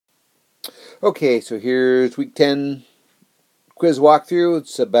Okay, so here's week 10 quiz walkthrough.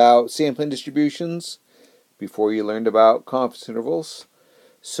 It's about sampling distributions before you learned about confidence intervals.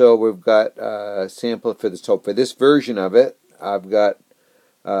 So we've got a sample for this. So for this version of it, I've got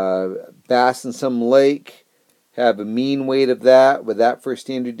Bass in some lake, have a mean weight of that with that for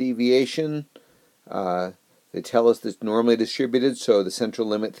standard deviation. They tell us it's normally distributed, so the central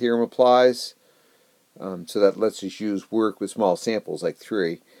limit theorem applies. So that lets us work with small samples like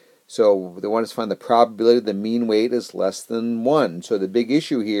 3. So they want us to find the probability the mean weight is less than 1. So the big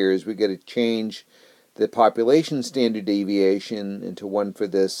issue here is we got to change the population standard deviation into 1 for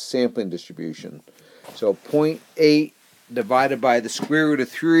this sampling distribution. So 0.8 divided by the square root of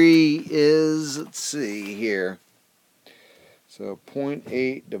 3 is, let's see here. So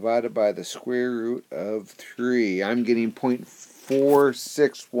 0.8 divided by the square root of 3. I'm getting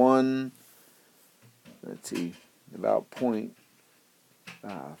 0.461. Let's see, about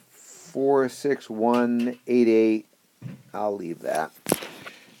 0.46188. I'll leave that.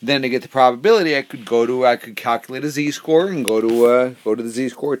 Then to get the probability, I could calculate a z-score and go to the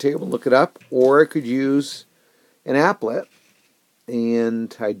z-score table and look it up, or I could use an applet,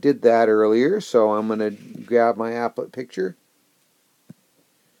 and I did that earlier. So I'm going to grab my applet picture.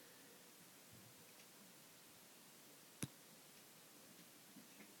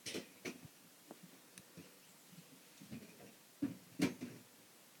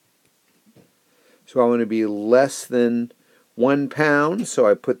 So I want to be less than 1 pound, so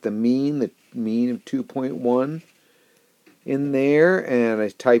I put the mean of 2.1 in there, and I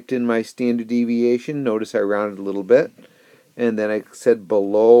typed in my standard deviation. Notice I rounded a little bit, and then I said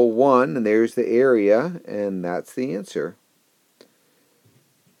below 1, and there's the area, and that's the answer.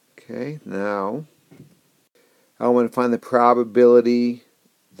 Okay, now I want to find the probability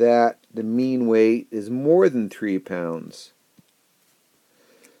that the mean weight is more than 3 pounds.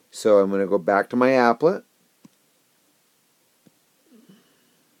 So I'm going to go back to my applet.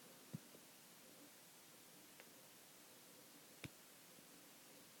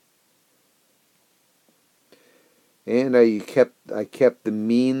 And I kept the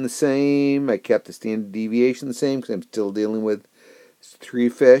mean the same. I kept the standard deviation the same because I'm still dealing with 3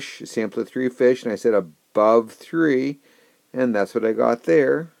 fish, a sample of 3 fish, and I said above 3, and that's what I got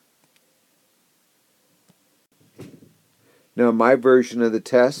there. Now, my version of the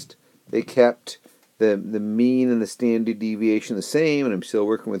test, they kept the mean and the standard deviation the same, and I'm still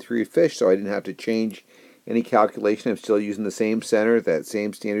working with 3 fish, so I didn't have to change any calculation. I'm still using the same center, that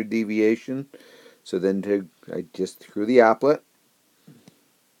same standard deviation. So then I just threw the applet.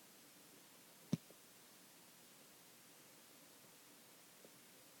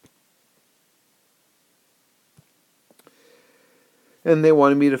 And they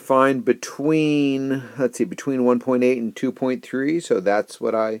wanted me to find between 1.8 and 2.3, so that's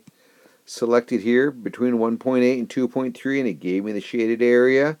what I selected here, between 1.8 and 2.3, and it gave me the shaded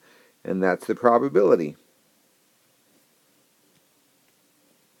area, and that's the probability.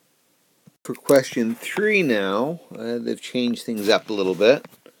 For question 3 now, they've changed things up a little bit.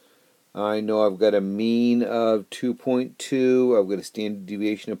 I know I've got a mean of 2.2, I've got a standard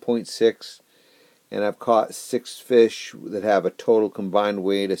deviation of 0.6, and I've caught 6 fish that have a total combined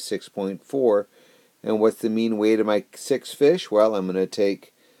weight of 6.4. And what's the mean weight of my 6 fish? Well, I'm going to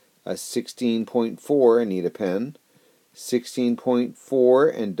take a 16.4, I need a pen,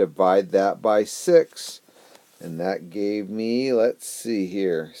 16.4, and divide that by 6. And that gave me, let's see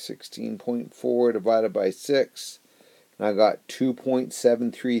here, 16.4 divided by 6. And I got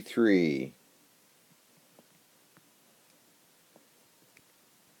 2.733.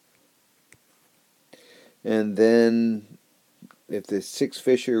 And then if the 6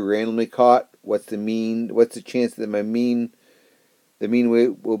 fish are randomly caught, what's the chance that the mean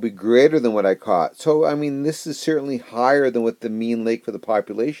weight will be greater than what I caught? So, I mean, this is certainly higher than what the mean lake for the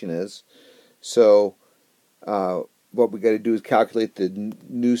population is. So, what we got to do is calculate the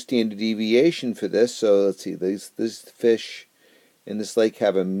new standard deviation for this. So, let's see, these fish in this lake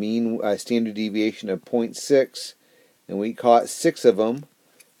have a mean standard deviation of 0.6, and we caught 6 of them.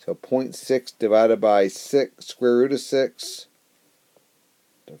 So 0.6 divided by 6, square root of 6,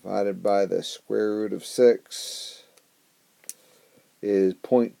 divided by the square root of 6 is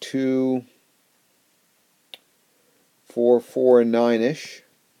 0.2449-ish.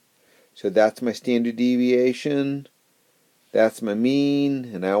 So that's my standard deviation. That's my mean,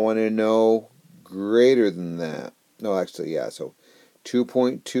 and I want to know greater than that. No, actually, yeah, so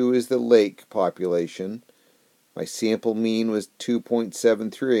 2.2 is the lake population. My sample mean was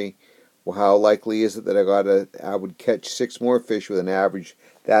 2.73. Well, how likely is it that I would catch 6 more fish with an average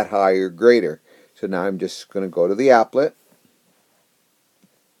that high or greater? So now I'm just going to go to the applet.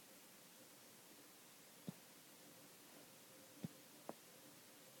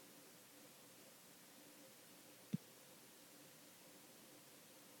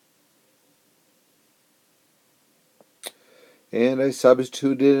 And I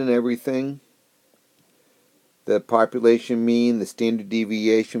substituted in everything. The population mean, the standard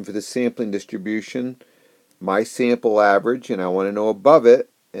deviation for the sampling distribution, my sample average, and I want to know above it,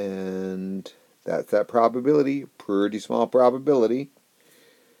 and that's that probability, pretty small probability.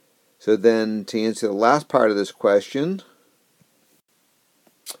 So then to answer the last part of this question,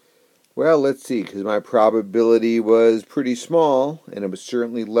 well, let's see, because my probability was pretty small, and it was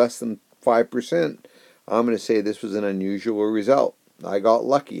certainly less than 5%, I'm going to say this was an unusual result. I got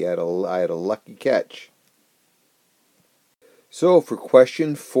lucky. I had a lucky catch. So for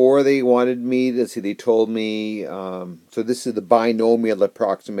question 4, they wanted me to see. They told me. So this is the binomial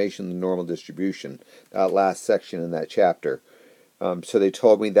approximation of the normal distribution. That last section in that chapter. So they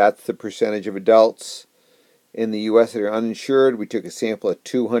told me that's the percentage of adults in the U.S. that are uninsured. We took a sample of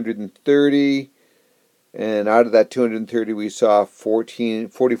 230, and out of that 230, we saw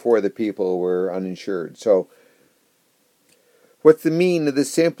 44 of the people were uninsured. So what's the mean of the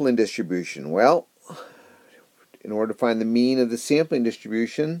sampling distribution? Well, in order to find the mean of the sampling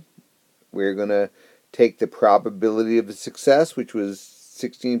distribution, we're going to take the probability of success, which was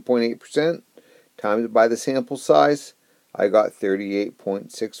 16.8%, times it by the sample size. I got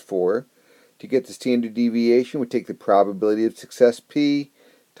 38.64. To get the standard deviation, we take the probability of success P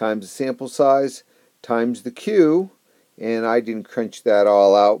times the sample size times the Q, and I didn't crunch that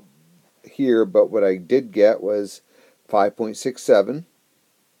all out here, but what I did get was 5.67.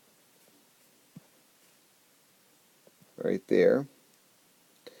 Right there.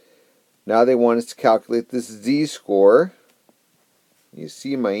 Now they want us to calculate this z-score. You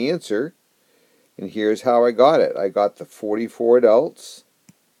see my answer, and here's how I got it. I got the 44 adults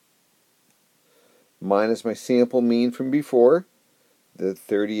minus my sample mean from before, the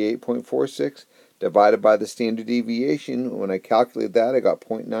 38.46, divided by the standard deviation. When I calculated that, I got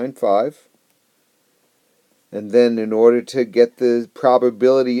 0.95. And then in order to get the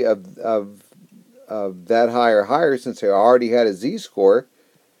probability of that higher, since I already had a z-score,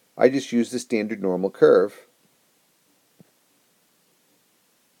 I just used the standard normal curve.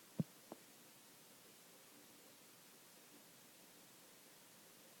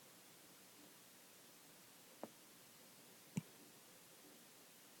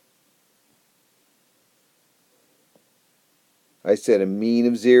 I said a mean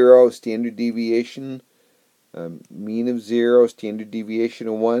of 0, standard deviation, mean of 0, standard deviation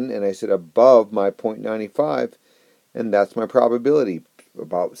of 1, and I said above my 0.95, and that's my probability,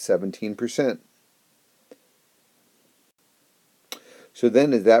 about 17%. So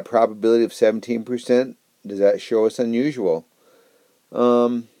then, is that probability of 17%, does that show us unusual?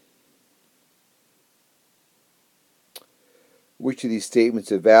 Which of these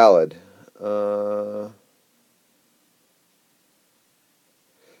statements are valid?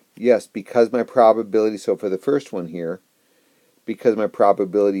 Yes, because my probability, so for the first one here, because my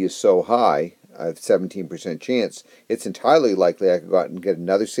probability is so high, I have 17% chance, it's entirely likely I could go out and get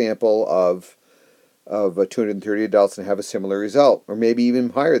another sample of 230 adults and have a similar result, or maybe even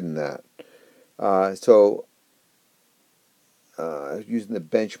higher than that. Using the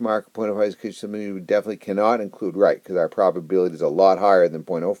benchmark 0.05 because somebody who definitely cannot include right, because our probability is a lot higher than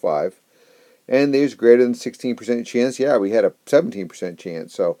 0.05. And there's greater than 16% chance. Yeah, we had a 17%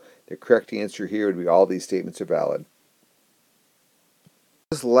 chance. So the correct answer here would be all these statements are valid.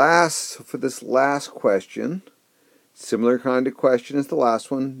 For this last question, similar kind of question as the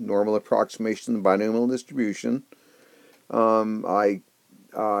last one, normal approximation of the binomial distribution. I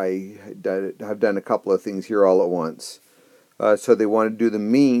have done a couple of things here all at once. So they want to do the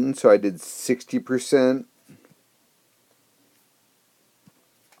mean, so I did 60%.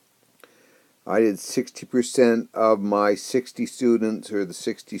 I did 60% of my 60 students, or the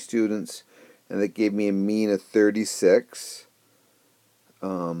 60 students, and that gave me a mean of 36.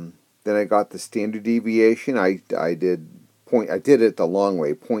 Then I got the standard deviation. I did it the long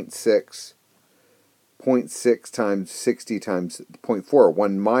way, 0.6. 0.6 times 60 times 0.4,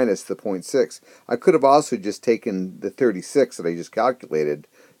 1 minus the 0.6. I could have also just taken the 36 that I just calculated,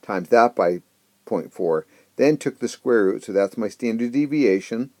 times that by 0.4, then took the square root, so that's my standard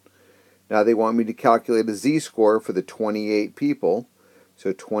deviation. Now they want me to calculate a z-score for the 28 people.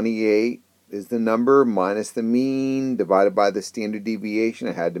 So 28 is the number minus the mean divided by the standard deviation.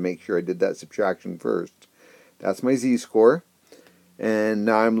 I had to make sure I did that subtraction first. That's my z-score. And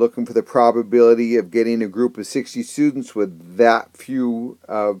now I'm looking for the probability of getting a group of 60 students with that few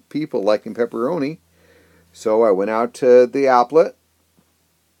people liking pepperoni. So I went out to the applet.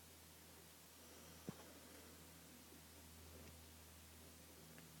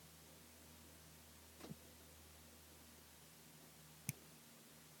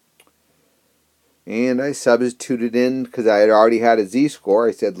 And I substituted in, because I had already had a z-score,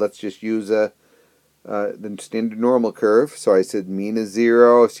 I said let's just use the standard normal curve. So I said mean is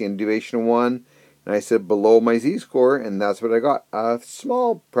 0, standard deviation of 1, and I said below my z-score, and that's what I got, a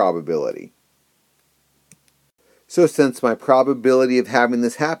small probability. So since my probability of having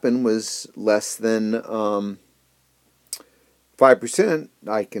this happen was less than 5%,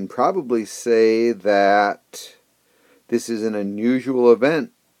 I can probably say that this is an unusual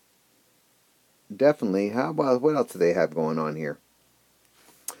event. Definitely. How about, what else do they have going on here?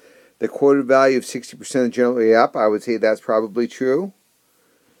 The quoted value of 60% of generally up, I would say that's probably true.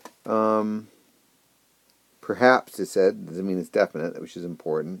 Perhaps, it said, doesn't mean it's definite, which is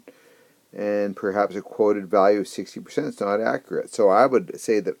important. And perhaps a quoted value of 60% is not accurate. So I would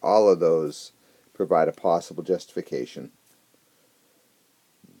say that all of those provide a possible justification.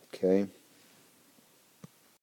 Okay.